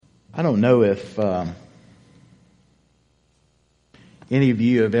I don't know if any of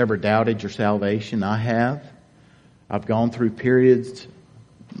you have ever doubted your salvation. I have. I've gone through periods,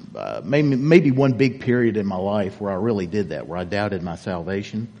 maybe one big period in my life where I really did that, where I doubted my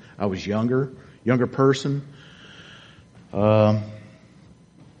salvation. I was younger person, a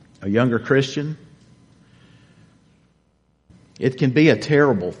younger Christian. It can be a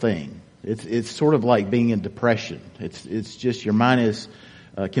terrible thing. It's sort of like being in depression. It's just your mind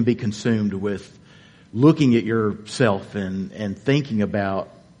can be consumed with looking at yourself and thinking about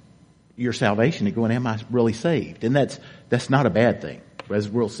your salvation and going, am I really saved? And that's not a bad thing. As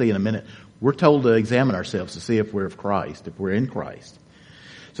we'll see in a minute, we're told to examine ourselves to see if we're of Christ, if we're in Christ.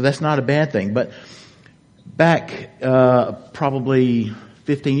 So that's not a bad thing. But back probably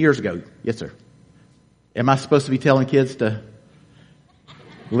 15 years ago, yes sir. Am I supposed to be telling kids to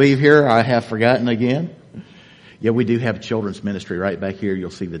leave here? I have forgotten again. Yeah, we do have a children's ministry right back here. You'll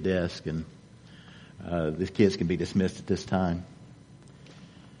see the desk, and the kids can be dismissed at this time.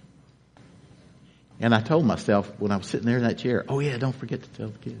 And I told myself when I was sitting there in that chair, oh yeah, don't forget to tell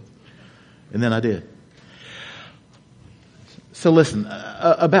the kids. And then I did. So listen,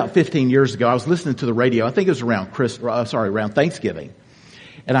 about 15 years ago, I was listening to the radio. I think it was around Thanksgiving.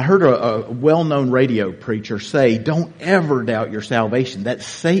 And I heard a well-known radio preacher say, don't ever doubt your salvation. That's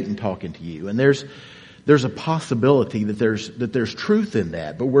Satan talking to you. And there's a possibility that there's truth in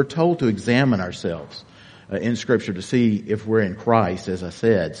that. But we're told to examine ourselves in Scripture to see if we're in Christ, as I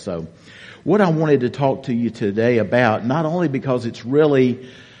said. So what I wanted to talk to you today about, not only because it's really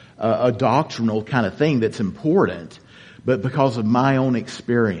a doctrinal kind of thing that's important, but because of my own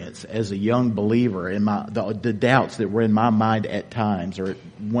experience as a young believer and the doubts that were in my mind at times, or at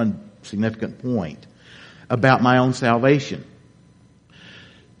one significant point, about my own salvation.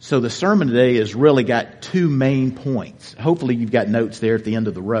 So the sermon today has really got two main points. Hopefully you've got notes there at the end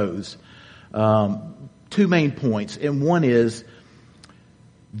of the rows. Two main points. And one is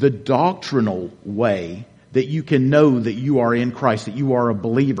the doctrinal way that you can know that you are in Christ, that you are a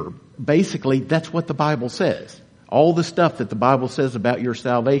believer. Basically, that's what the Bible says. All the stuff that the Bible says about your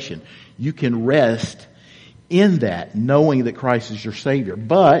salvation, you can rest in that, knowing that Christ is your Savior.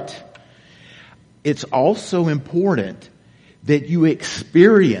 But it's also important that you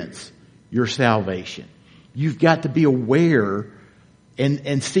experience your salvation. You've got to be aware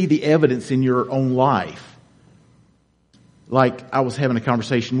and see the evidence in your own life. Like I was having a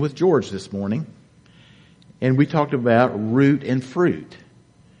conversation with George this morning, and we talked about root and fruit.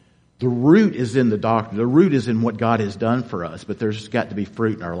 The root is in the doctrine. The root is in what God has done for us, but there's got to be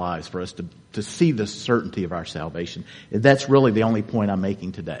fruit in our lives for us to see the certainty of our salvation. And that's really the only point I'm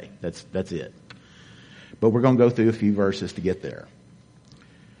making today. That's it. But we're going to go through a few verses to get there.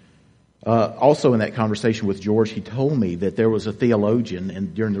 Also in that conversation with George, he told me that there was a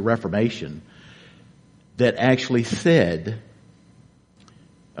theologian during the Reformation that actually said,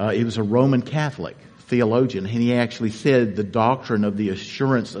 he was a Roman Catholic theologian, and he actually said the doctrine of the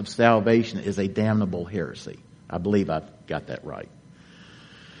assurance of salvation is a damnable heresy. I believe I've got that right.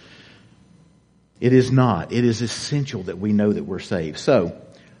 It is not. It is essential that we know that we're saved. So,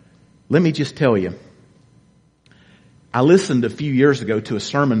 let me just tell you, I listened a few years ago to a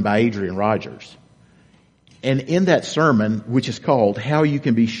sermon by Adrian Rogers. And in that sermon, which is called How You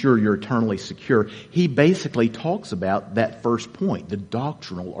Can Be Sure You're Eternally Secure, he basically talks about that first point, the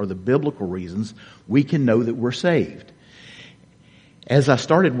doctrinal or the biblical reasons we can know that we're saved. As I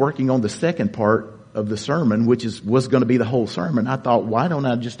started working on the second part of the sermon, which was going to be the whole sermon, I thought, why don't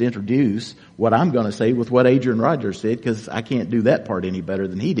I just introduce what I'm going to say with what Adrian Rogers said, because I can't do that part any better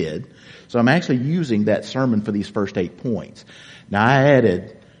than he did. So I'm actually using that sermon for these first 8 points. Now I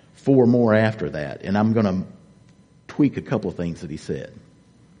added 4 more after that, and I'm going to tweak a couple of things that he said.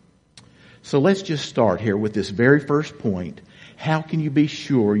 So let's just start here with this very first point. How can you be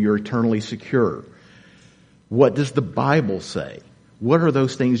sure you're eternally secure? What does the Bible say? What are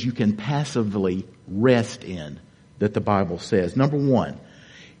those things you can passively rest in that the Bible says? Number one,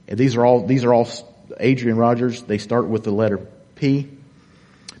 and these are all Adrian Rogers. They start with the letter P.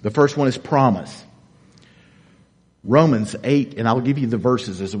 The first one is promise. Romans 8, and I'll give you the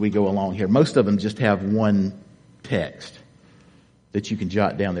verses as we go along here. Most of them just have one text that you can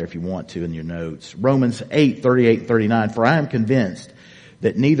jot down there if you want to in your notes. Romans 8, 38 and 39. For I am convinced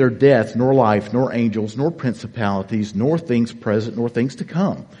that neither death, nor life, nor angels, nor principalities, nor things present, nor things to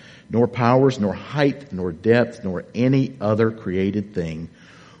come, nor powers, nor height, nor depth, nor any other created thing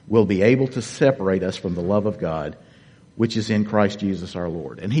will be able to separate us from the love of God, which is in Christ Jesus our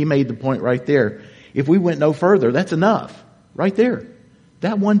Lord. And he made the point right there. If we went no further, that's enough. Right there.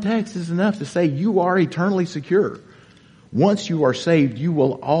 That one text is enough to say you are eternally secure. Once you are saved, you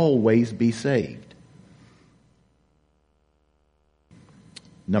will always be saved.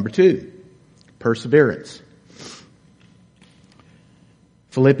 Number 2, perseverance.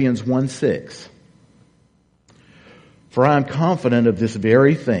 Philippians 1:6. For I am confident of this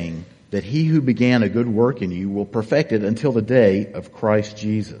very thing, that he who began a good work in you will perfect it until the day of Christ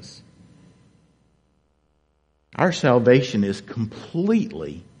Jesus. Our salvation is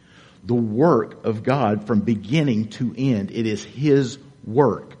completely the work of God from beginning to end. It is His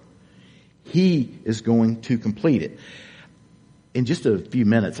work. He is going to complete it. In just a few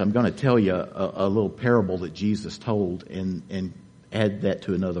minutes, I'm going to tell you a little parable that Jesus told and add that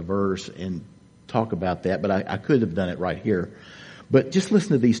to another verse and talk about that, but I could have done it right here. But just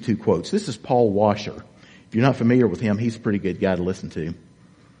listen to these 2 quotes. This is Paul Washer. If you're not familiar with him, he's a pretty good guy to listen to.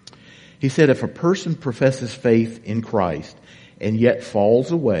 He said, if a person professes faith in Christ and yet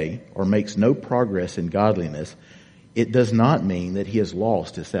falls away or makes no progress in godliness, it does not mean that he has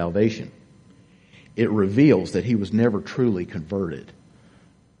lost his salvation. It reveals that he was never truly converted.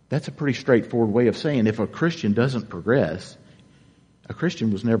 That's a pretty straightforward way of saying if a Christian doesn't progress, a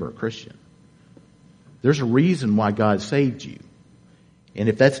Christian was never a Christian. There's a reason why God saved you. And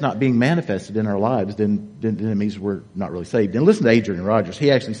if that's not being manifested in our lives, then it means we're not really saved. And listen to Adrian Rogers.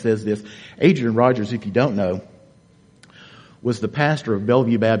 He actually says this. Adrian Rogers, if you don't know, was the pastor of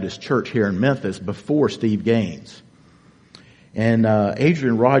Bellevue Baptist Church here in Memphis before Steve Gaines. And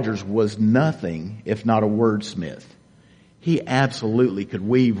Adrian Rogers was nothing if not a wordsmith. He absolutely could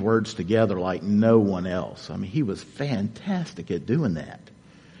weave words together like no one else. I mean, he was fantastic at doing that.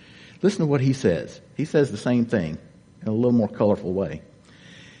 Listen to what he says. He says the same thing in a little more colorful way.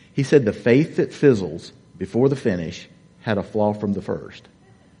 He said, the faith that fizzles before the finish had a flaw from the first.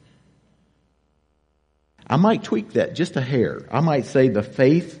 I might tweak that just a hair. I might say the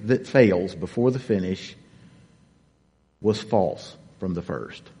faith that fails before the finish was false from the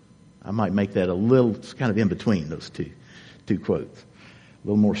first. I might make that a little, it's kind of in between those two quotes. A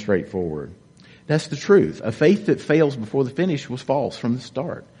little more straightforward. That's the truth. A faith that fails before the finish was false from the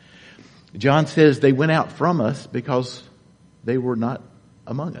start. John says they went out from us because they were not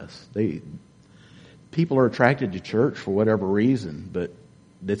among us. People are attracted to church for whatever reason, but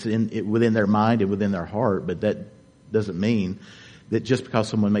that's within their mind and within their heart. But that doesn't mean that just because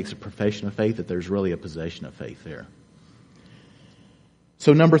someone makes a profession of faith that there's really a possession of faith there.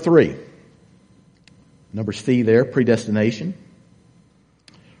 So number 3, number C there, predestination.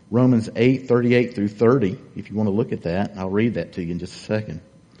 Romans 8:38 through 30. If you want to look at that, I'll read that to you in just a second.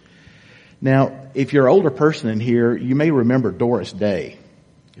 Now, if you're an older person in here, you may remember Doris Day.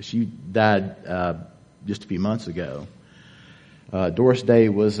 She died just a few months ago. Doris Day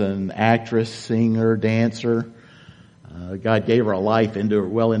was an actress, singer, dancer. God gave her a life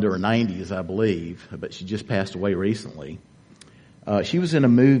well into her 90s, I believe, but she just passed away recently. She was in a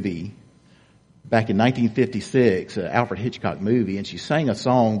movie back in 1956, an Alfred Hitchcock movie, and she sang a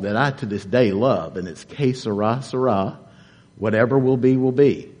song that I to this day love, and it's Que Sera, Sera, Whatever Will Be, Will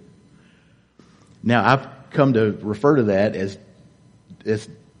Be. Now, I've come to refer to that as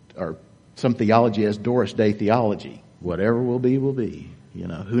or some theology as Doris Day theology. Whatever will be, will be. You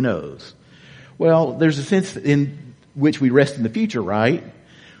know, who knows? Well, there's a sense in which we rest in the future, right?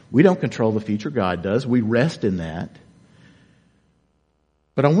 We don't control the future. God does. We rest in that.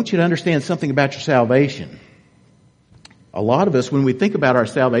 But I want you to understand something about your salvation. A lot of us, when we think about our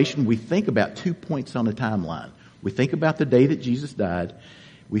salvation, we think about 2 points on the timeline. We think about the day that Jesus died.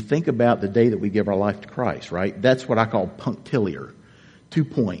 We think about the day that we give our life to Christ, right? That's what I call punctiliar. 2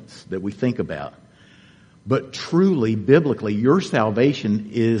 points that we think about. But truly, biblically, your salvation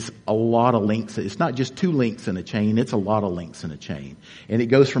is a lot of links. It's not just 2 links in a chain. It's a lot of links in a chain. And it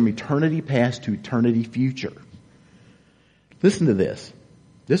goes from eternity past to eternity future. Listen to this.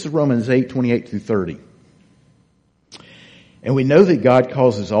 This is Romans 8:28 through 30. And we know that God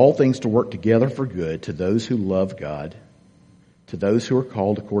causes all things to work together for good to those who love God, to those who are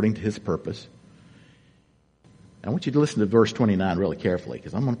called according to His purpose. I want you to listen to verse 29 really carefully,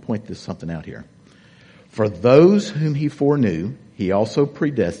 because I'm going to point something out here. For those whom He foreknew, He also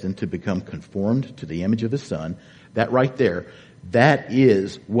predestined to become conformed to the image of His Son. That right there, that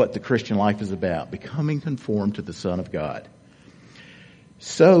is what the Christian life is about, becoming conformed to the Son of God.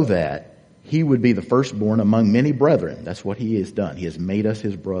 So that He would be the firstborn among many brethren. That's what He has done. He has made us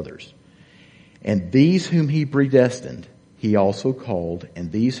His brothers. And these whom He predestined, He also called,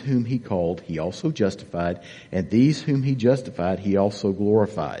 and these whom He called, He also justified, and these whom He justified, He also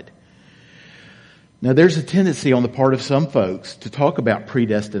glorified. Now there's a tendency on the part of some folks to talk about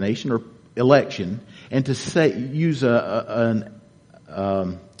predestination or election and to use an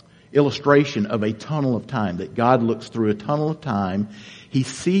illustration of a tunnel of time, that God looks through a tunnel of time. He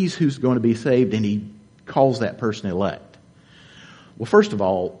sees who's going to be saved, and he calls that person elect. Well, first of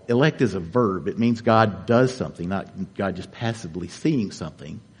all, elect is a verb. It means God does something, not God just passively seeing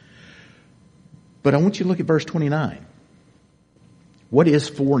something. But I want you to look at verse 29. What is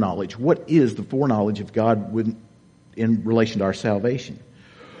foreknowledge? What is the foreknowledge of God in relation to our salvation?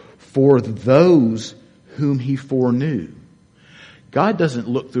 For those whom he foreknew. God doesn't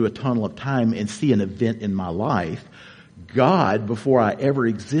look through a tunnel of time and see an event in my life. God, before I ever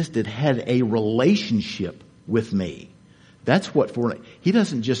existed, had a relationship with me. That's what foreknowledge. He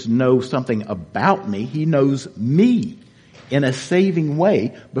doesn't just know something about me. He knows me in a saving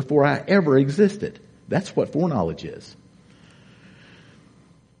way before I ever existed. That's what foreknowledge is.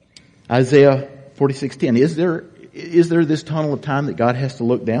 Isaiah 46:10. Is there this tunnel of time that God has to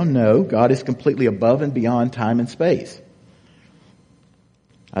look down? No. God is completely above and beyond time and space.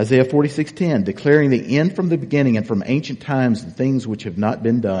 Isaiah 46:10. Declaring the end from the beginning and from ancient times the things which have not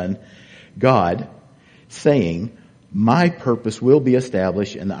been done. God saying, my purpose will be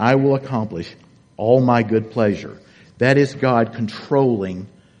established and I will accomplish all my good pleasure. That is God controlling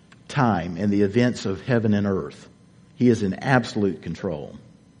time and the events of heaven and earth. He is in absolute control.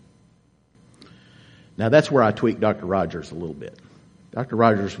 Now that's where I tweaked Dr. Rogers a little bit. Dr.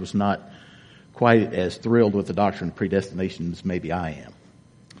 Rogers was not quite as thrilled with the doctrine of predestination as maybe I am.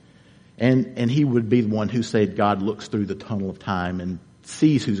 And he would be the one who said God looks through the tunnel of time and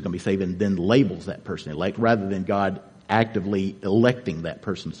sees who's going to be saved and then labels that person elect, rather than God actively electing that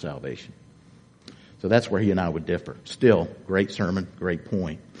person's salvation. So that's where he and I would differ. Still, great sermon, great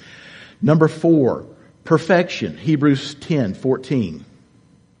point. Number 4, perfection. Hebrews 10:14.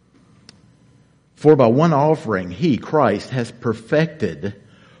 For by one offering, he, Christ, has perfected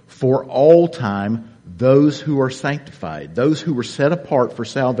for all time those who are sanctified, those who were set apart for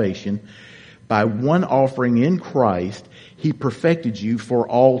salvation. By one offering in Christ, he perfected you for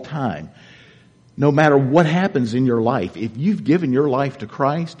all time. No matter what happens in your life, if you've given your life to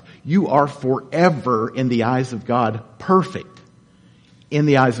Christ, you are forever in the eyes of God perfect. In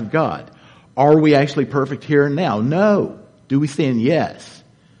the eyes of God. Are we actually perfect here and now? No. Do we sin? Yes.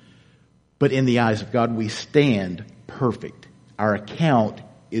 But in the eyes of God, we stand perfect. Our account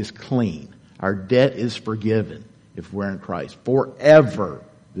is clean. Our debt is forgiven if we're in Christ. Forever,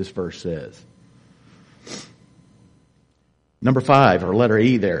 this verse says. Number 5, or letter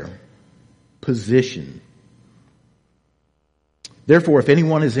E there. Position. Therefore, if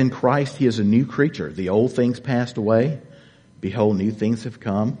anyone is in Christ, he is a new creature. The old things passed away. Behold, new things have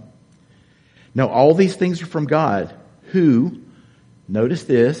come. Now, all these things are from God, who, notice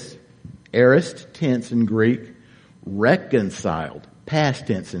this, aorist tense in Greek, reconciled, past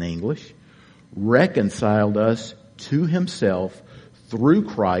tense in English, reconciled us to himself through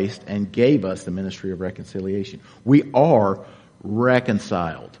Christ and gave us the ministry of reconciliation. We are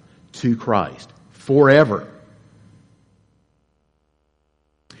reconciled to Christ forever.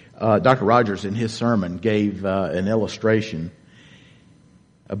 Dr. Rogers in his sermon gave an illustration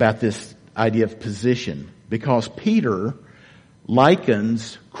about this idea of position, because Peter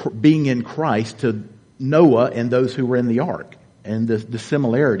likens being in Christ to Noah and those who were in the ark, and the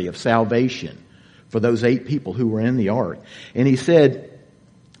similarity of salvation for those 8 people who were in the ark. And he said,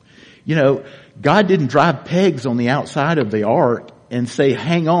 God didn't drive pegs on the outside of the ark and say,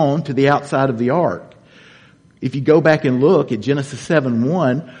 hang on to the outside of the ark. If you go back and look at Genesis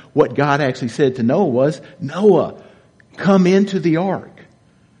 7:1, what God actually said to Noah was, Noah, come into the ark.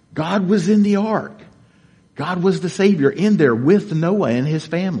 God was in the ark. God was the Savior in there with Noah and his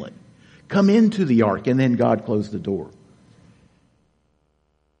family. Come into the ark, and then God closed the door.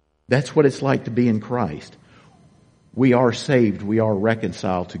 That's what it's like to be in Christ. We are saved. We are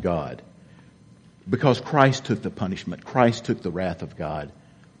reconciled to God. Because Christ took the punishment. Christ took the wrath of God.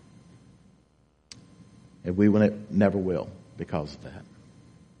 And we never will because of that.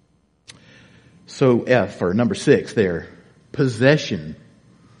 So F, or number 6 there, possession.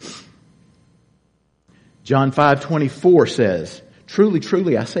 John 5:24 says, truly,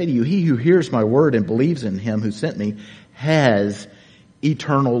 truly, I say to you, he who hears my word and believes in him who sent me has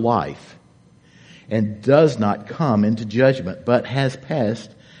eternal life and does not come into judgment, but has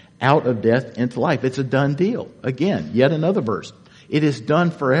passed out of death into life. It's a done deal. Again, yet another verse. It is done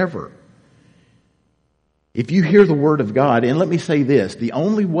forever. If you hear the word of God, and let me say this, the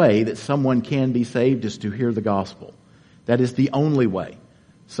only way that someone can be saved is to hear the gospel. That is the only way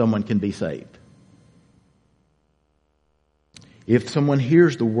someone can be saved. If someone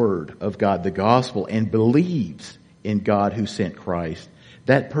hears the word of God, the gospel, and believes in God who sent Christ,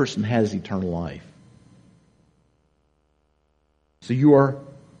 that person has eternal life. So you are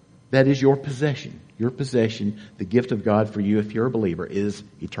That is your possession. Your possession, the gift of God for you if you're a believer, is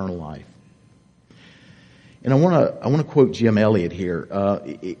eternal life. And I want to quote Jim Elliot here.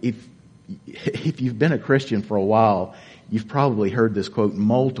 If you've been a Christian for a while, you've probably heard this quote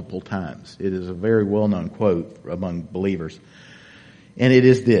multiple times. It is a very well-known quote among believers. And it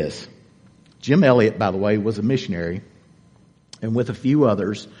is this. Jim Elliot, by the way, was a missionary, and with a few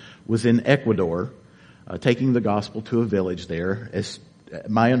others was in Ecuador, taking the gospel to a village there. As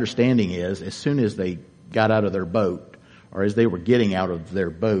my understanding is, as soon as they got out of their boat, or as they were getting out of their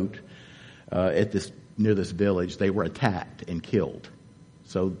boat near this village, they were attacked and killed.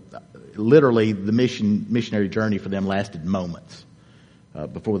 So literally the missionary journey for them lasted moments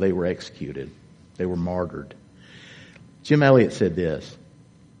before they were executed. They were martyred. Jim Elliot said this: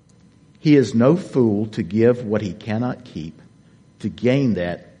 "He is no fool to give what he cannot keep, to gain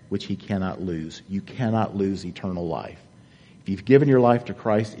that which he cannot lose." You cannot lose eternal life. If you've given your life to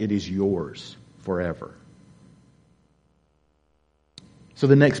Christ, it is yours forever. So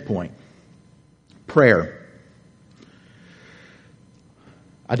the next point, prayer.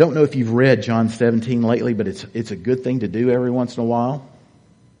 I don't know if you've read John 17 lately, but it's a good thing to do every once in a while.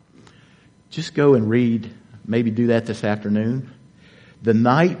 Just go and read, maybe do that this afternoon. The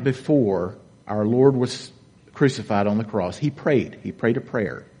night before our Lord was crucified on the cross, He prayed. He prayed a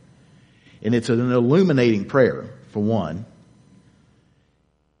prayer. And it's an illuminating prayer, for one.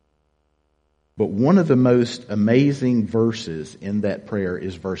 But one of the most amazing verses in that prayer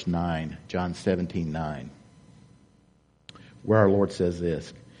is verse 9, John 17:9, where our Lord says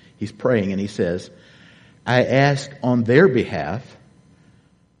this. He's praying and He says, "I ask on their behalf,"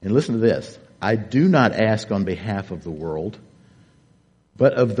 and listen to this, "I do not ask on behalf of the world,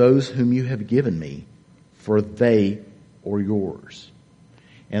 but of those whom you have given me, for they are yours."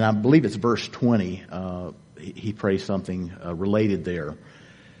 And I believe it's verse 20. He prays something related there.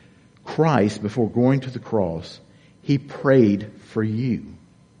 Christ, before going to the cross, He prayed for you.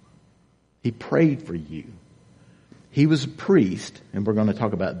 He prayed for you. He was a priest, and we're going to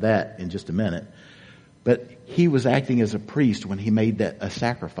talk about that in just a minute, but He was acting as a priest when He made a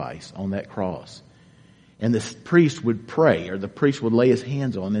sacrifice on that cross. And the priest would pray, or the priest would lay his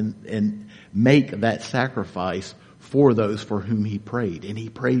hands on and make that sacrifice for those for whom He prayed. And He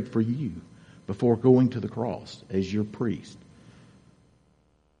prayed for you before going to the cross as your priest.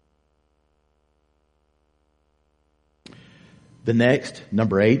 The next,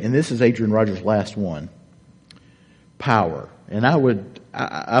 number 8, and this is Adrian Rogers' last one, power. And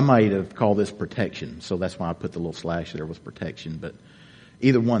I might have called this protection, so that's why I put the little slash there, was protection, but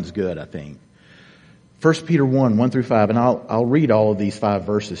either one's good, I think. 1 Peter 1, 1 through 5, and I'll read all of these 5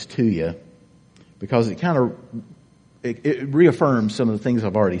 verses to you, because it reaffirms some of the things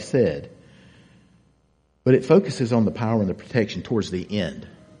I've already said. But it focuses on the power and the protection towards the end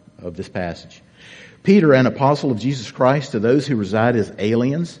of this passage. Peter, an apostle of Jesus Christ, to those who reside as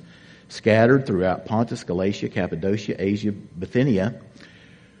aliens, scattered throughout Pontus, Galatia, Cappadocia, Asia, Bithynia,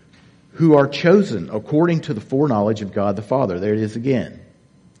 who are chosen according to the foreknowledge of God the Father. There it is again.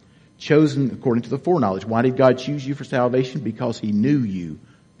 Chosen according to the foreknowledge. Why did God choose you for salvation? Because He knew you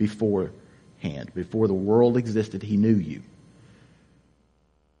beforehand. Before the world existed, He knew you.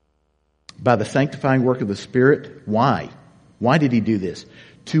 By the sanctifying work of the Spirit. Why? Why did He do this?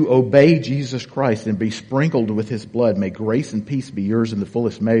 To obey Jesus Christ and be sprinkled with His blood. May grace and peace be yours in the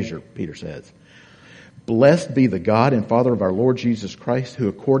fullest measure, Peter says. Blessed be the God and Father of our Lord Jesus Christ, who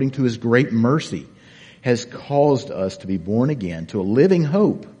according to His great mercy has caused us to be born again to a living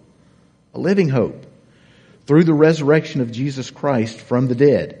hope, through the resurrection of Jesus Christ from the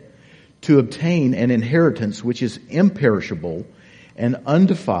dead, to obtain an inheritance which is imperishable and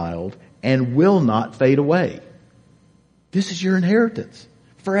undefiled and will not fade away. This is your inheritance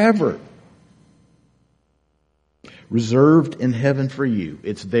forever. Reserved in heaven for you.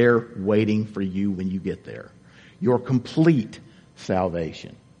 It's there waiting for you when you get there. Your complete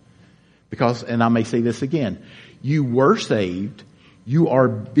salvation. Because, and I may say this again, you were saved, you are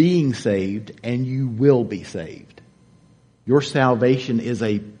being saved, and you will be saved. Your salvation is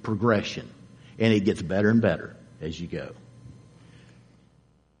a progression, and it gets better and better as you go.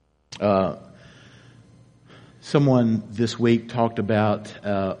 Someone this week talked about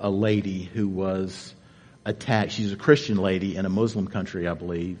a lady who was attacked. She's a Christian lady in a Muslim country, I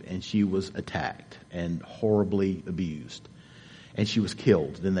believe, and she was attacked and horribly abused. And she was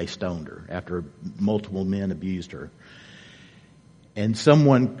killed. Then they stoned her after multiple men abused her. And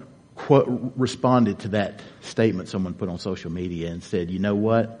someone responded to that statement someone put on social media and said, you know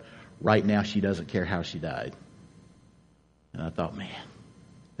what? Right now she doesn't care how she died. And I thought, man,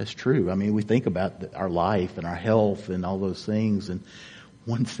 that's true. I mean, we think about our life and our health and all those things, and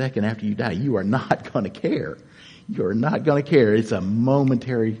 1 second after you die, you are not going to care. You are not going to care. It's a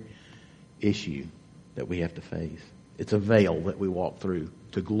momentary issue that we have to face. It's a veil that we walk through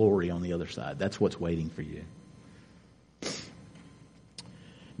to glory on the other side. That's what's waiting for you.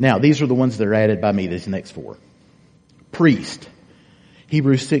 Now, these are the ones that are added by me, these next four. Priest.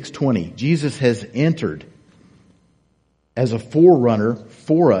 Hebrews 6:20. Jesus has entered as a forerunner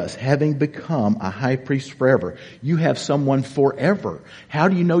for us, having become a high priest forever. You have someone forever. How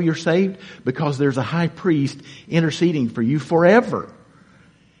do you know you're saved? Because there's a high priest interceding for you forever.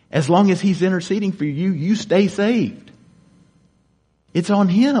 As long as he's interceding for you, you stay saved. It's on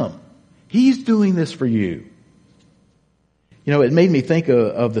him. He's doing this for you. You know, it made me think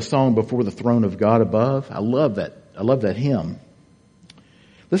of the song Before the Throne of God Above. I love that hymn.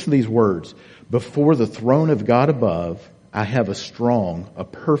 Listen to these words. Before the throne of God above, I have a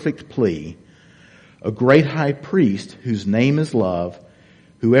perfect plea, a great high priest whose name is love,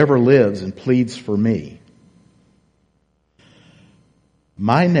 whoever lives and pleads for me.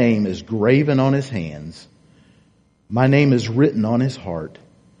 My name is graven on his hands. My name is written on his heart.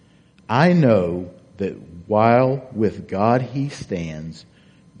 I know that while with God he stands,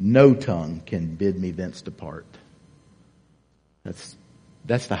 no tongue can bid me thence depart.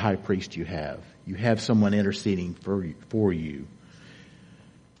 That's the high priest you have. You have someone interceding for you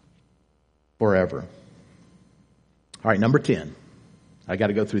forever. All right, number 10. I got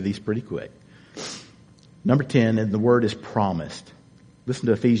to go through these pretty quick. Number 10, and the word is promised. Listen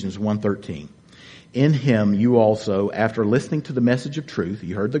to Ephesians 1:13. In him you also, after listening to the message of truth,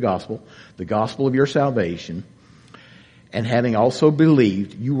 you heard the gospel of your salvation, and having also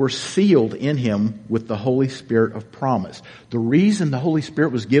believed, you were sealed in him with the Holy Spirit of promise. The reason the Holy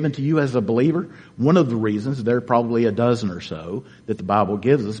Spirit was given to you as a believer, one of the reasons, there are probably a dozen or so that the Bible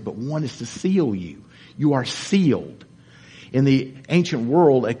gives us, but one is to seal you. You are sealed. In the ancient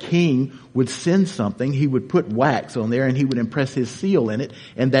world, a king would send something, he would put wax on there and he would impress his seal in it,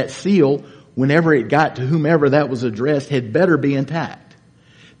 and that seal, whenever it got to whomever that was addressed, had better be intact.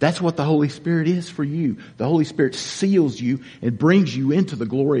 That's what the Holy Spirit is for you. The Holy Spirit seals you and brings you into the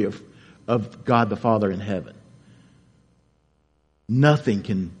glory of God the Father in heaven. Nothing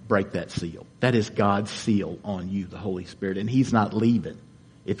can break that seal. That is God's seal on you, the Holy Spirit, and he's not leaving.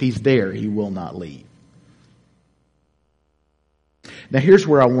 If he's there, he will not leave. Now here's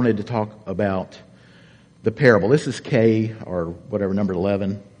where I wanted to talk about the parable. This is K, or whatever, number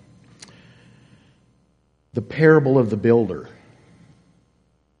 11. The parable of the builder.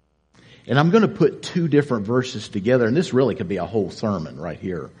 And I'm going to put two different verses together, and this really could be a whole sermon right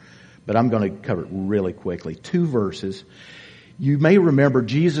here, but I'm going to cover it really quickly. Two verses. You may remember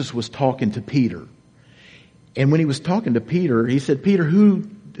Jesus was talking to Peter. And when he was talking to Peter, he said, Peter, who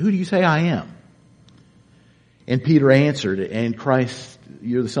do you say I am? And Peter answered, and Christ,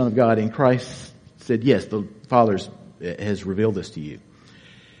 you're the Son of God. And Christ said, yes, the Father has revealed this to you.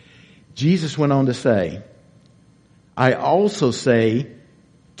 Jesus went on to say, I also say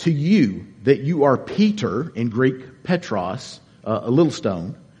to you that you are Peter, in Greek Petros, a little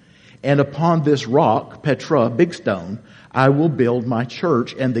stone, and upon this rock, Petra, big stone, I will build my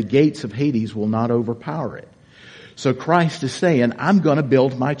church, and the gates of Hades will not overpower it. So Christ is saying, I'm going to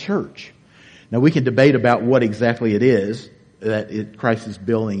build my church. Now we can debate about what exactly it is that Christ is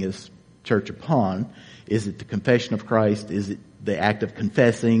building his church upon. Is it the confession of Christ? Is it the act of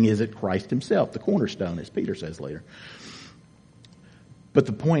confessing? Is it Christ himself, the cornerstone, as Peter says later? But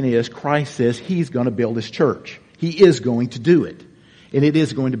the point is, Christ says he's going to build his church. He is going to do it. And it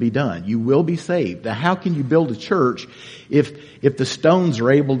is going to be done. You will be saved. Now, how can you build a church if the stones are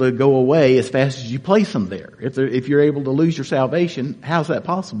able to go away as fast as you place them there? If you're able to lose your salvation, how's that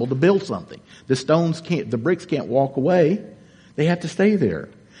possible to build something? The bricks can't walk away. They have to stay there.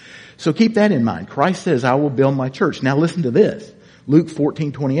 So keep that in mind. Christ says, I will build my church. Now listen to this. Luke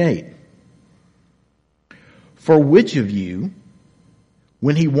 14:28. For which of you,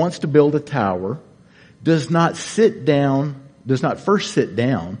 when he wants to build a tower, does not first sit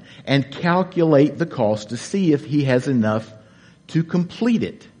down and calculate the cost to see if he has enough to complete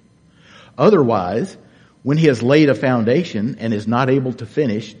it? Otherwise, when he has laid a foundation and is not able to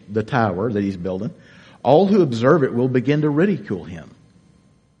finish the tower that he's building, all who observe it will begin to ridicule him.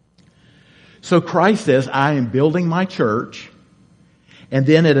 So Christ says, I am building my church. And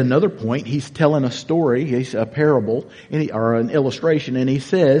then at another point, he's telling a story, a parable, or an illustration, and he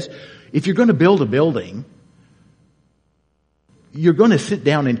says, if you're going to build a building, you're going to sit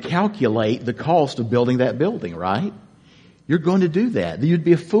down and calculate the cost of building that building, right? You're going to do that. You'd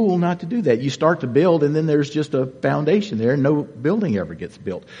be a fool not to do that. You start to build, and then there's just a foundation there, and no building ever gets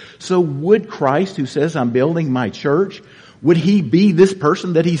built. So would Christ, who says, I'm building my church, Would he be this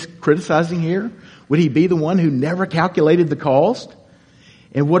person that he's criticizing here? Would he be the one who never calculated the cost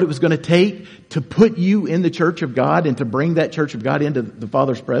and what it was going to take to put you in the church of God and to bring that church of God into the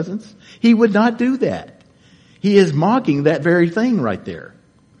Father's presence? He would not do that. He is mocking that very thing right there.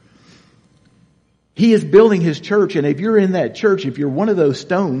 He is building his church, and if you're in that church, if you're one of those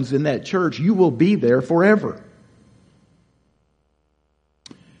stones in that church, you will be there forever.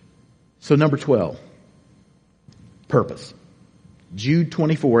 So number 12, purpose. Jude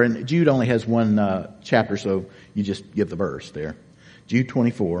 24, and Jude only has one chapter, so you just give the verse there. Jude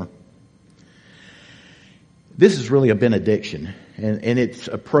 24. This is really a benediction, and it's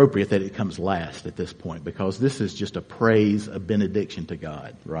appropriate that it comes last at this point, because this is just a praise, a benediction to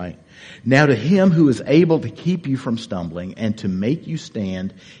God, right? Now to him who is able to keep you from stumbling and to make you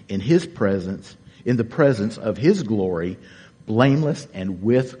stand in his presence, in the presence of his glory, blameless and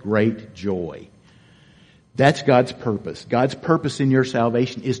with great joy. That's God's purpose. God's purpose in your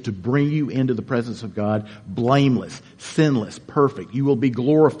salvation is to bring you into the presence of God blameless, sinless, perfect. You will be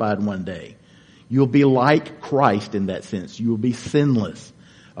glorified one day. You'll be like Christ in that sense. You will be sinless,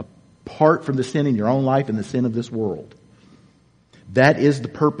 apart from the sin in your own life and the sin of this world. That is the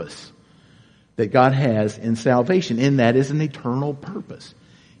purpose that God has in salvation, and that is an eternal purpose.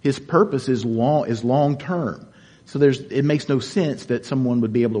 His purpose is long term. So it makes no sense that someone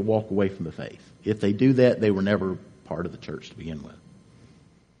would be able to walk away from the faith. If they do that, they were never part of the church to begin with.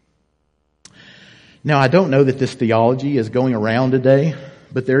 Now, I don't know that this theology is going around today,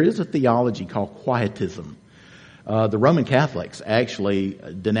 but there is a theology called quietism. The Roman Catholics actually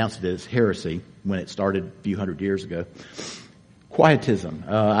denounced it as heresy when it started a few hundred years ago. Quietism.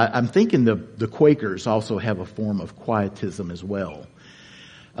 I'm thinking the Quakers also have a form of quietism as well.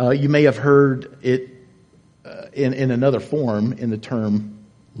 You may have heard it in another form in the term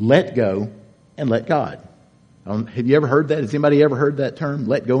let go and let God. Have you ever heard that? Has anybody ever heard that term,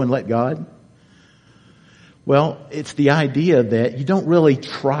 let go and let God? Well, it's the idea that you don't really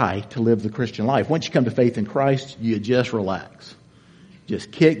try to live the Christian life. Once you come to faith in Christ, you just relax.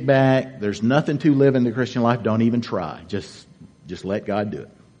 Just kick back. There's nothing to live in the Christian life. Don't even try. Just let God do it.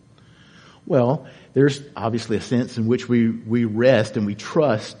 Well, there's obviously a sense in which we rest and we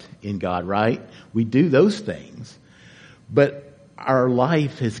trust in God, right? We do those things. But our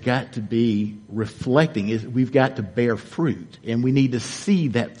life has got to be reflecting. We've got to bear fruit, and we need to see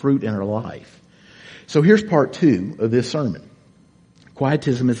that fruit in our life. So here's part 2 of this sermon.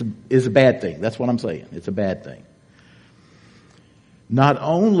 Quietism is a bad thing. That's what I'm saying. It's a bad thing. Not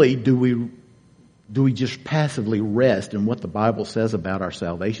only do we just passively rest in what the Bible says about our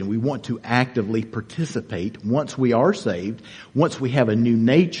salvation, we want to actively participate once we are saved, once we have a new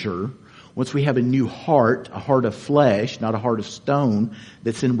nature, once we have a new heart, a heart of flesh, not a heart of stone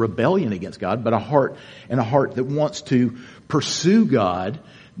that's in rebellion against God, but a heart that wants to pursue God,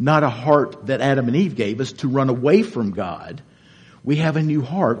 not a heart that Adam and Eve gave us to run away from God. We have a new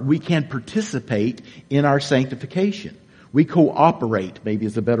heart. We can participate in our sanctification. We cooperate, maybe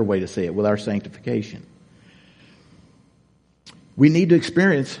is a better way to say it, with our sanctification. We need to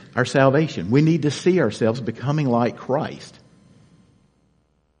experience our salvation. We need to see ourselves becoming like Christ.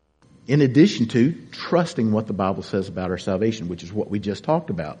 In addition to trusting what the Bible says about our salvation, which is what we just talked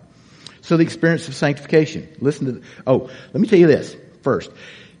about. So the experience of sanctification. Let me tell you this first.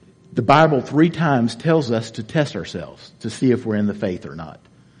 The Bible 3 times tells us to test ourselves to see if we're in the faith or not.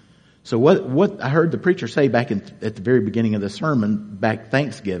 So what I heard the preacher say back at the very beginning of the sermon, back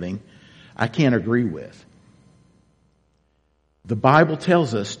Thanksgiving, I can't agree with. The Bible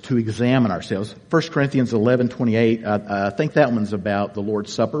tells us to examine ourselves. 1 Corinthians 11:28, I think that one's about the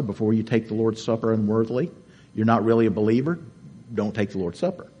Lord's Supper. Before you take the Lord's Supper unworthily, you're not really a believer, don't take the Lord's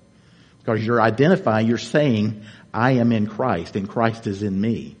Supper. Because you're saying, I am in Christ and Christ is in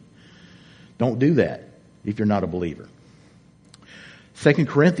me. Don't do that if you're not a believer. 2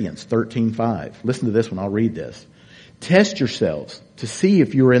 Corinthians 13:5. Listen to this one. I'll read this. Test yourselves to see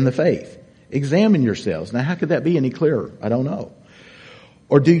if you're in the faith. Examine yourselves. Now, how could that be any clearer? I don't know.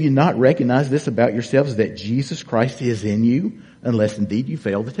 Or do you not recognize this about yourselves, that Jesus Christ is in you, unless indeed you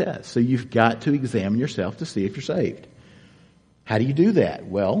fail the test? So you've got to examine yourself to see if you're saved. How do you do that?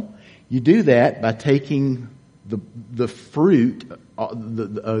 Well, you do that by taking the fruit,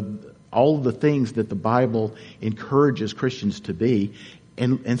 all of the things that the Bible encourages Christians to be,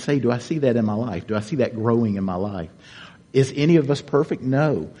 and say, do I see that in my life? Do I see that growing in my life? Is any of us perfect?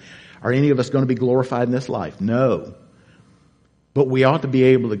 No. Are any of us going to be glorified in this life? No. But we ought to be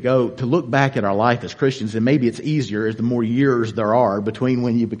able to look back at our life as Christians, and maybe it's easier as the more years there are between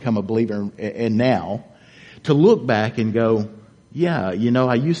when you become a believer and now, to look back and go, yeah,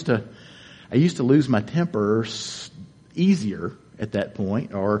 I used to lose my temper easier at that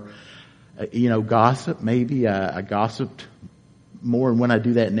point. Or, gossip, maybe. I gossiped more, and when I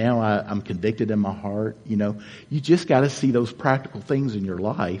do that now, I'm convicted in my heart. You just got to see those practical things in your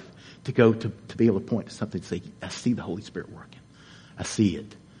life to be able to point to something and say, I see the Holy Spirit working. I see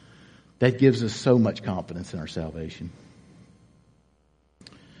it. That gives us so much confidence in our salvation.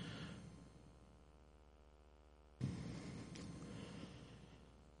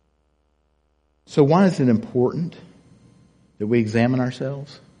 So why is it important that we examine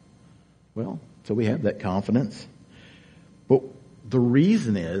ourselves? Well, so we have that confidence. But the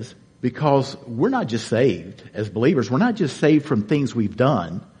reason is because we're not just saved as believers. We're not just saved from things we've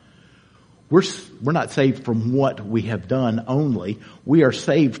done. We're not saved from what we have done only. We are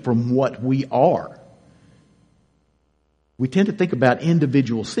saved from what we are. We tend to think about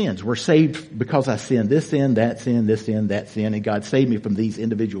individual sins. We're saved because I sinned this sin, that sin, this sin, that sin, and God saved me from these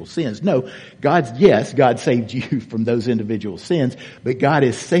individual sins. No, God saved you from those individual sins, but God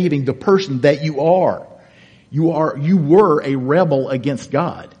is saving the person that you are. You were a rebel against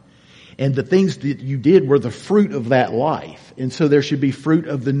God. And the things that you did were the fruit of that life. And so there should be fruit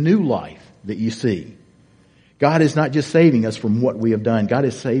of the new life that you see. God is not just saving us from what we have done. God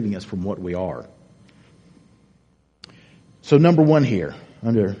is saving us from what we are. So number one here,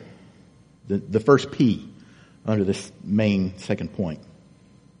 under the first P, under this main second point.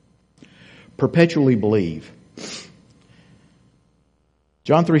 Perpetually believe.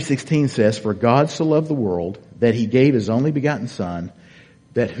 John 3:16 says, "For God so loved the world that he gave his only begotten Son,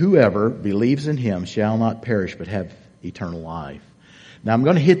 that whoever believes in him shall not perish but have eternal life." Now I'm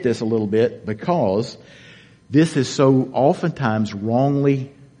going to hit this a little bit because this is so oftentimes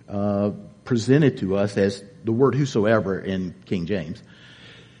wrongly presented to us as the word whosoever in King James.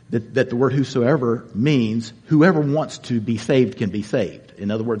 That the word whosoever means whoever wants to be saved can be saved.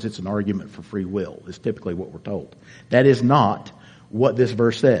 In other words, it's an argument for free will, is typically what we're told. That is not what this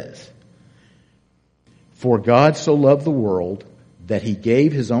verse says. For God so loved the world that he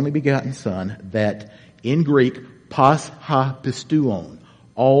gave his only begotten Son, that in Greek, pas ha pistuon,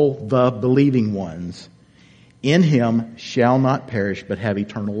 all the believing ones, in him shall not perish but have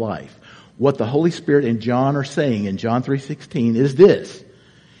eternal life. What the Holy Spirit and John are saying in John 3:16 is this.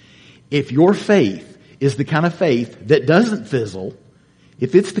 If your faith is the kind of faith that doesn't fizzle,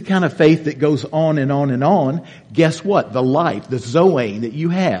 if it's the kind of faith that goes on and on and on, guess what? The life, the Zoe that you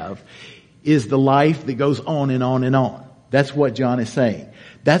have, is the life that goes on and on and on. That's what John is saying.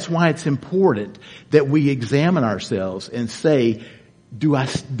 That's why it's important that we examine ourselves and say, do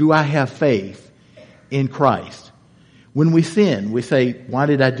I have faith in Christ? When we sin, we say, why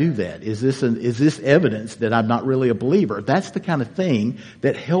did I do that? Is this evidence that I'm not really a believer? That's the kind of thing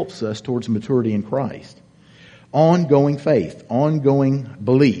that helps us towards maturity in Christ. Ongoing faith, ongoing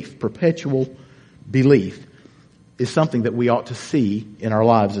belief, perpetual belief is something that we ought to see in our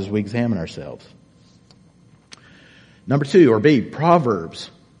lives as we examine ourselves. Number 2, or B, Proverbs.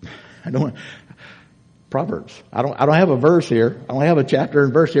 Proverbs. I don't have a verse here. I don't have a chapter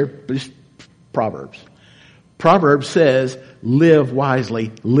and verse here, but it's Proverbs. Proverbs says, live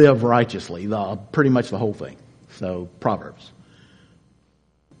wisely, live righteously. Pretty much the whole thing. So, Proverbs.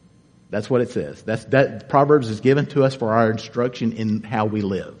 That's what it says. That Proverbs is given to us for our instruction in how we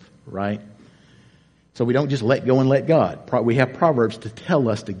live, right? So we don't just let go and let God. We have Proverbs to tell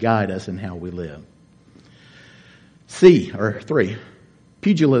us, to guide us in how we live. C, or 3,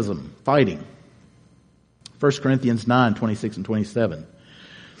 pugilism, fighting. 1 Corinthians 9:26 and 27.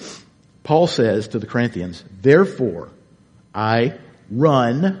 Paul says to the Corinthians, therefore, I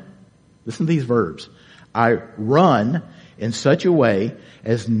run, listen to these verbs, I run in such a way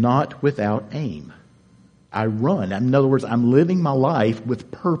as not without aim. I run. In other words, I'm living my life with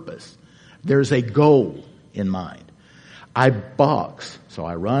purpose. There's a goal in mind. I box. So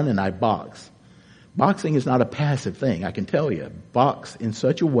I run and I box. Boxing is not a passive thing, I can tell you. Box in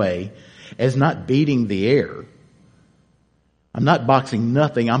such a way as not beating the air. I'm not boxing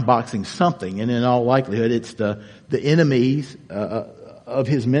nothing, I'm boxing something. And in all likelihood, it's the enemies of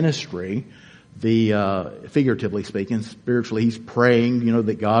his ministry. Figuratively speaking, spiritually, he's praying,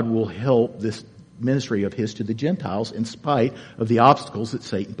 that God will help this ministry of his to the Gentiles in spite of the obstacles that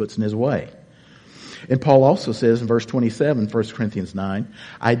Satan puts in his way. And Paul also says in verse 27, 1 Corinthians 9,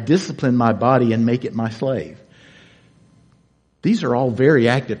 I discipline my body and make it my slave. These are all very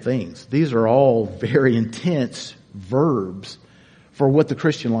active things. These are all very intense verbs for what the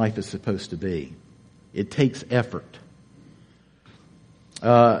Christian life is supposed to be. It takes effort.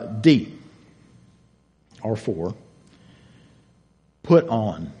 D, or 4, put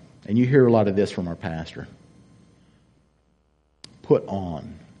on. And you hear a lot of this from our pastor. Put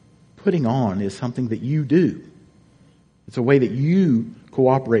on. Putting on is something that you do. It's a way that you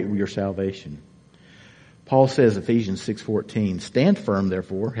cooperate with your salvation. Paul says, Ephesians 6:14, stand firm,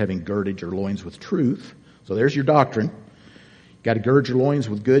 therefore, having girded your loins with truth. So there's your doctrine. You've got to gird your loins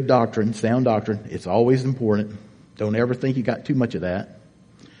with good doctrine, sound doctrine. It's always important. Don't ever think you got too much of that.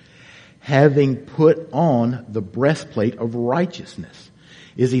 Having put on the breastplate of righteousness.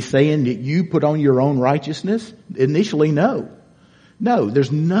 Is he saying that you put on your own righteousness? Initially, no. No,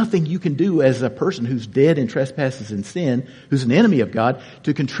 there's nothing you can do as a person who's dead in trespasses and sin, who's an enemy of God,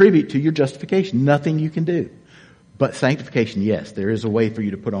 to contribute to your justification. Nothing you can do. But sanctification, yes, there is a way for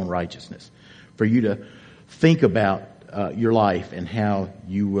you to put on righteousness. For you to think about your life and how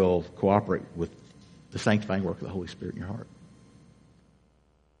you will cooperate with the sanctifying work of the Holy Spirit in your heart.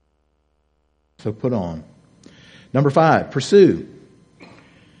 So put on. Number 5, pursue.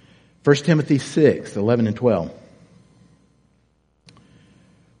 1 Timothy 6:11 and 12.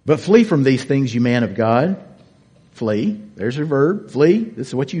 But flee from these things, you man of God. Flee. There's your verb. Flee. This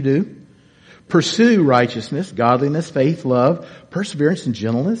is what you do. Pursue righteousness, godliness, faith, love, perseverance, and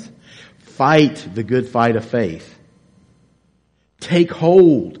gentleness. Fight the good fight of faith. Take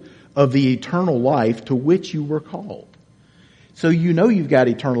hold of the eternal life to which you were called. So you know you've got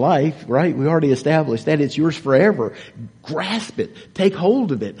eternal life, right? We already established that. It's yours forever. Grasp it. Take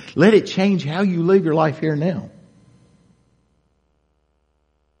hold of it. Let it change how you live your life here now.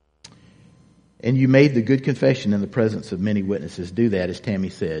 And you made the good confession in the presence of many witnesses. Do that, as Tammy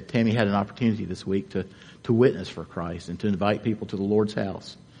said. Tammy had an opportunity this week to witness for Christ and to invite people to the Lord's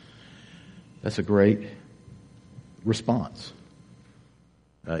house. That's a great response.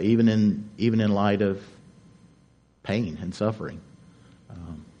 Even in light of pain and suffering.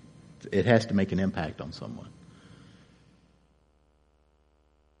 It has to make an impact on someone.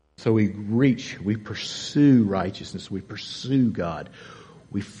 So we pursue righteousness, we pursue God.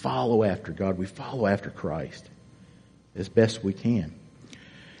 We follow after God. We follow after Christ as best we can.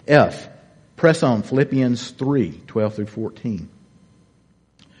 F, press on. Philippians 3:12 through 14.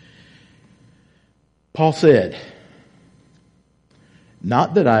 Paul said,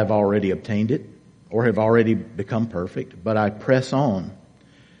 not that I have already obtained it or have already become perfect, but I press on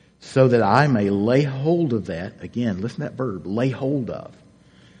so that I may lay hold of that. Again, listen to that verb, lay hold of.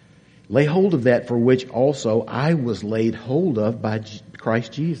 Lay hold of that for which also I was laid hold of by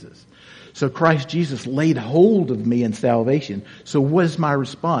Christ Jesus. So Christ Jesus laid hold of me in salvation. So what is my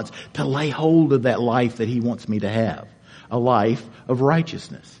response? To lay hold of that life that He wants me to have. A life of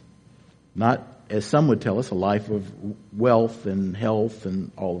righteousness. Not, as some would tell us, a life of wealth and health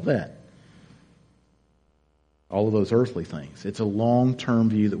and all of that. All of those earthly things. It's a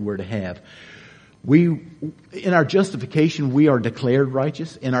long-term view that we're to have. In our justification, we are declared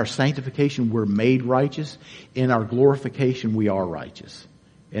righteous. In our sanctification, we're made righteous. In our glorification, we are righteous.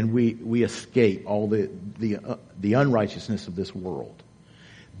 And we escape all the unrighteousness of this world.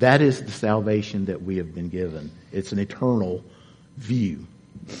 That is the salvation that we have been given. It's an eternal view.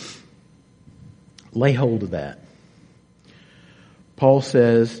 Lay hold of that. Paul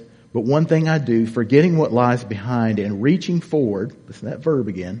says, but one thing I do, forgetting what lies behind and reaching forward, listen to that verb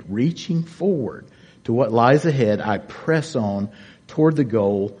again, reaching forward to what lies ahead, I press on toward the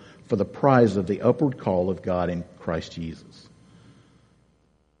goal for the prize of the upward call of God in Christ Jesus.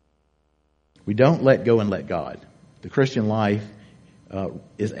 We don't let go and let God. The Christian life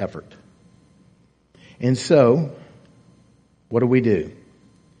is effort. And so, what do?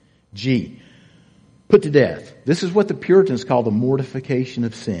 G, put to death. This is what the Puritans call the mortification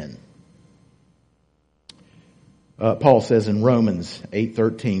of sin. Paul says in Romans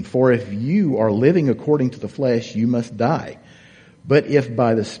 8:13, for if you are living according to the flesh, you must die. But if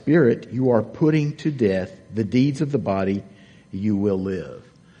by the Spirit you are putting to death the deeds of the body, you will live.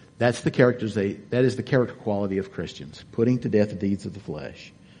 That is the character quality of Christians, putting to death the deeds of the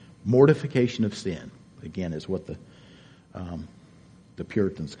flesh. Mortification of sin, again, is what the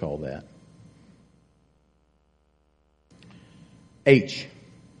Puritans call that. H,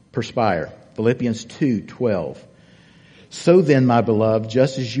 perspire. Philippians 2:12. So then, my beloved,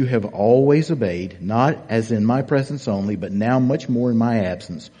 just as you have always obeyed, not as in my presence only, but now much more in my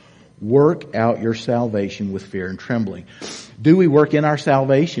absence, work out your salvation with fear and trembling. Do we work in our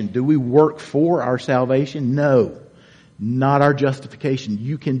salvation? Do we work for our salvation? No, not our justification.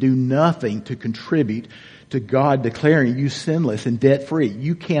 You can do nothing to contribute to God declaring you sinless and debt-free.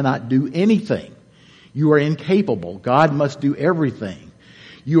 You cannot do anything. You are incapable. God must do everything.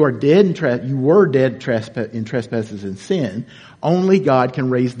 You are dead you were dead in trespasses and sin. Only God can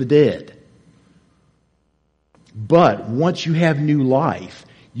raise the dead. But once you have new life,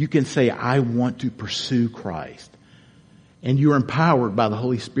 you can say, I want to pursue Christ. And you're empowered by the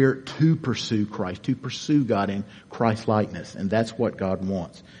Holy Spirit to pursue Christ, to pursue God in Christ-likeness. And that's what God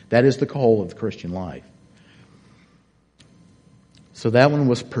wants. That is the call of the Christian life. So that one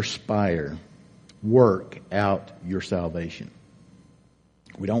was perspire. Work out your salvation.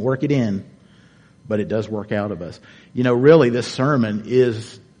 We don't work it in, but it does work out of us. You know, really, this sermon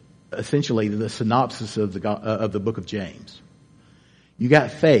is essentially the synopsis of the book of James. You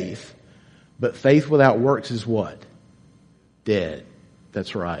got faith, but faith without works is what? Dead.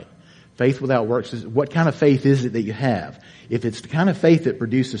 That's right. Faith without works is, what kind of faith is it that you have? If it's the kind of faith that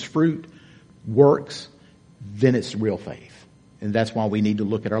produces fruit, works, then it's real faith. And that's why we need to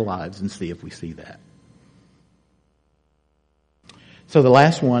look at our lives and see if we see that. So the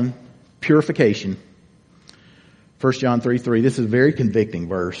last one, purification. 1 John 3:3. This is a very convicting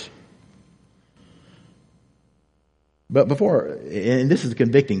verse. But before, and this is a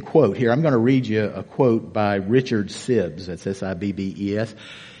convicting quote here, I'm going to read you a quote by Richard Sibbes. That's Sibbes.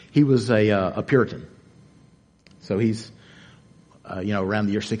 He was a Puritan. So he's, around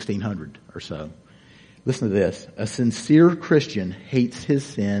the year 1600 or so. Listen to this. A sincere Christian hates his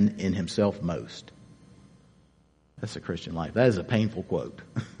sin in himself most. That's a Christian life. That is a painful quote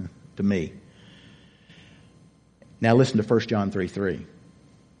to me. Now listen to 1 John 3:3.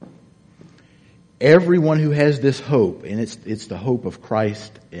 Everyone who has this hope, and it's the hope of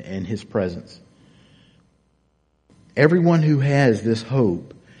Christ and His presence. Everyone who has this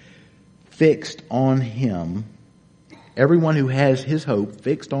hope fixed on Him, everyone who has his hope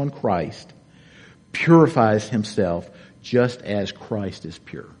fixed on Christ, purifies himself just as Christ is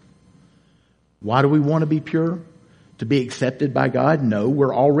pure. Why do we want to be pure? To be accepted by God? No,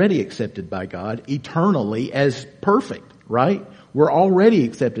 we're already accepted by God eternally as perfect, right? We're already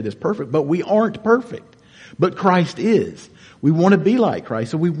accepted as perfect, but we aren't perfect. But Christ is. We want to be like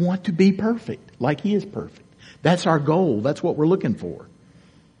Christ, so we want to be perfect, like He is perfect. That's our goal. That's what we're looking for.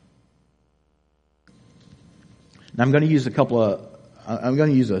 Now I'm going to use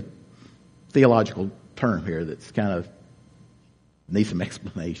a theological term here that's kind of needs some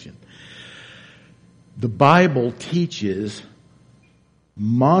explanation. The Bible teaches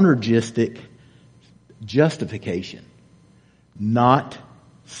monergistic justification, not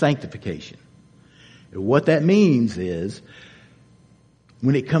sanctification. And what that means is,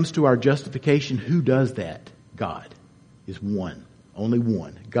 when it comes to our justification, who does that? God is one. Only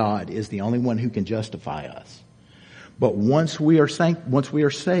one. God is the only one who can justify us. But once we are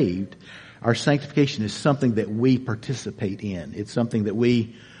saved, our sanctification is something that we participate in. It's something that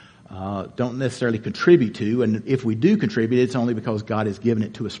we don't necessarily contribute to, and if we do contribute, it's only because God has given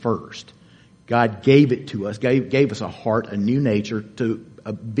it to us first. God gave it to us, gave us a heart, a new nature to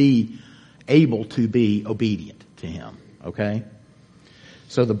be able to be obedient to Him. Okay?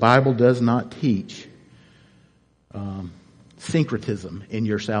 So the Bible does not teach syncretism in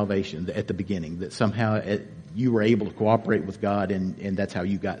your salvation at the beginning, that somehow you were able to cooperate with God and that's how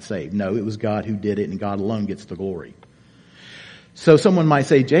you got saved. No, it was God who did it, and God alone gets the glory. So someone might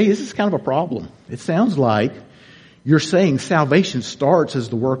say, Jay, this is kind of a problem. It sounds like you're saying salvation starts as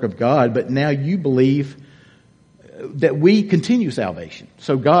the work of God, but now you believe that we continue salvation.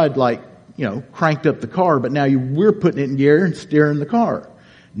 So God, cranked up the car, but now we're putting it in gear and steering the car.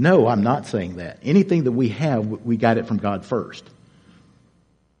 No, I'm not saying that. Anything that we have, we got it from God first.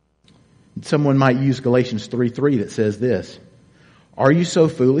 Someone might use Galatians 3:3 that says this: Are you so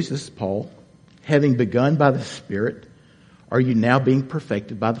foolish, this is Paul, having begun by the Spirit, are you now being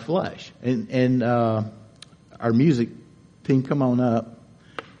perfected by the flesh? And our music team, come on up.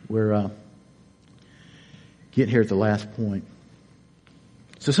 We're getting here at the last point.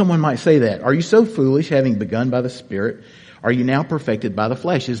 So someone might say that. Are you so foolish, having begun by the Spirit, are you now perfected by the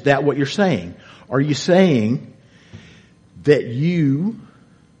flesh? Is that what you're saying? Are you saying that you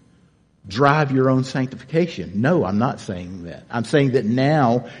drive your own sanctification? No, I'm not saying that. I'm saying that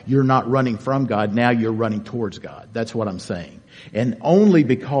now you're not running from God, now you're running towards God. That's what I'm saying. And only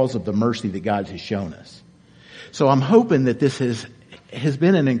because of the mercy that God has shown us. So I'm hoping that this has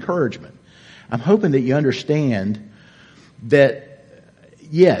been an encouragement. I'm hoping that you understand that,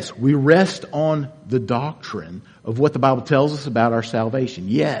 yes, we rest on the doctrine of what the Bible tells us about our salvation.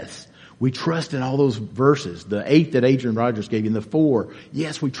 Yes, we trust in all those verses. The 8 that Adrian Rogers gave you and the 4.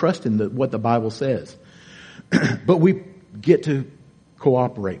 Yes, we trust in what the Bible says. But we get to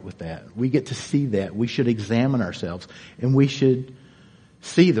cooperate with that. We get to see that. We should examine ourselves, and we should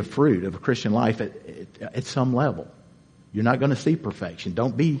see the fruit of a Christian life at some level. You're not going to see perfection.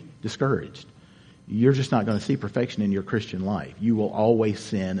 Don't be discouraged. You're just not going to see perfection in your Christian life. You will always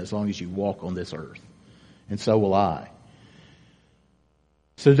sin as long as you walk on this earth. And so will I.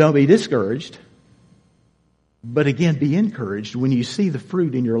 So don't be discouraged. But again, be encouraged when you see the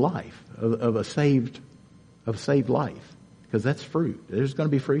fruit in your life of a saved life, because that's fruit. There's going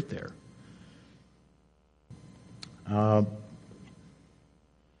to be fruit there.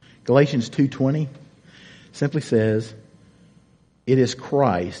 Galatians 2:20 simply says, it is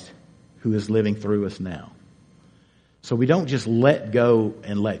Christ who is living through us now. So we don't just let go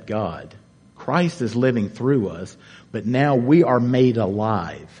and let God. Christ is living through us, but now we are made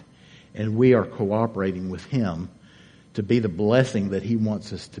alive, and we are cooperating with Him to be the blessing that He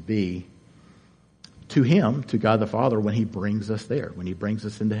wants us to be to Him, to God the Father, when He brings us there, when He brings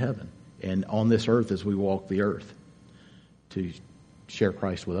us into heaven, and on this earth as we walk the earth to share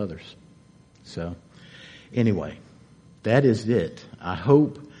Christ with others. So, anyway, that is it. I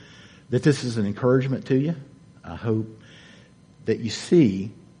hope that this is an encouragement to you. I hope that you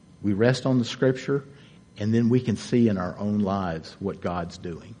see, we rest on the Scripture, and then we can see in our own lives what God's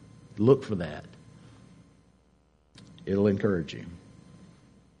doing. Look for that. It'll encourage you.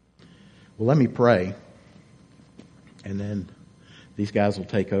 Well, let me pray, and then these guys will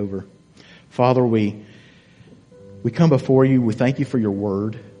take over. Father, we come before you. We thank you for your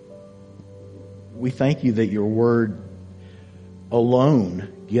word. We thank you that your word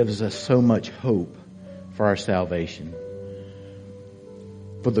alone gives us so much hope for our salvation,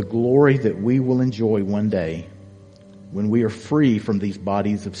 for the glory that we will enjoy one day when we are free from these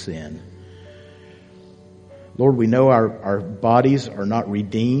bodies of sin. Lord, we know our bodies are not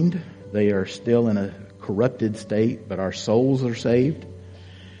redeemed. They are still in a corrupted state, but our souls are saved.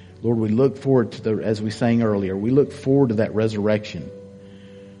 Lord, we look forward to as we sang earlier, we look forward to that resurrection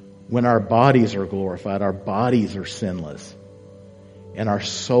when our bodies are glorified, our bodies are sinless, and our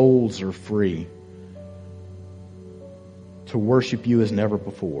souls are free to worship you as never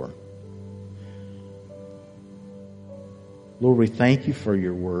before. Lord, we thank you for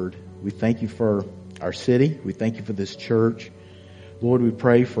your word. We thank you for our city. We thank you for this church. Lord, we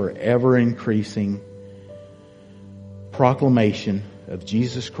pray for ever increasing proclamation of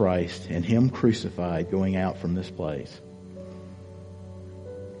Jesus Christ and Him crucified going out from this place.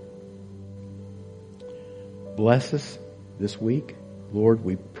 Bless us this week. Lord,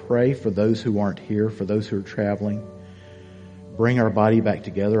 we pray for those who aren't here, for those who are traveling. Bring our body back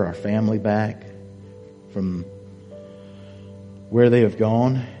together, our family back from where they have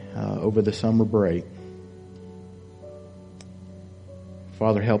gone over the summer break.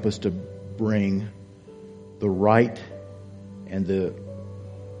 Father, help us to bring the right and the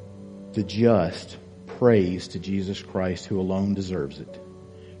just praise to Jesus Christ, who alone deserves it.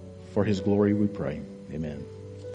 For His glory we pray. Amen.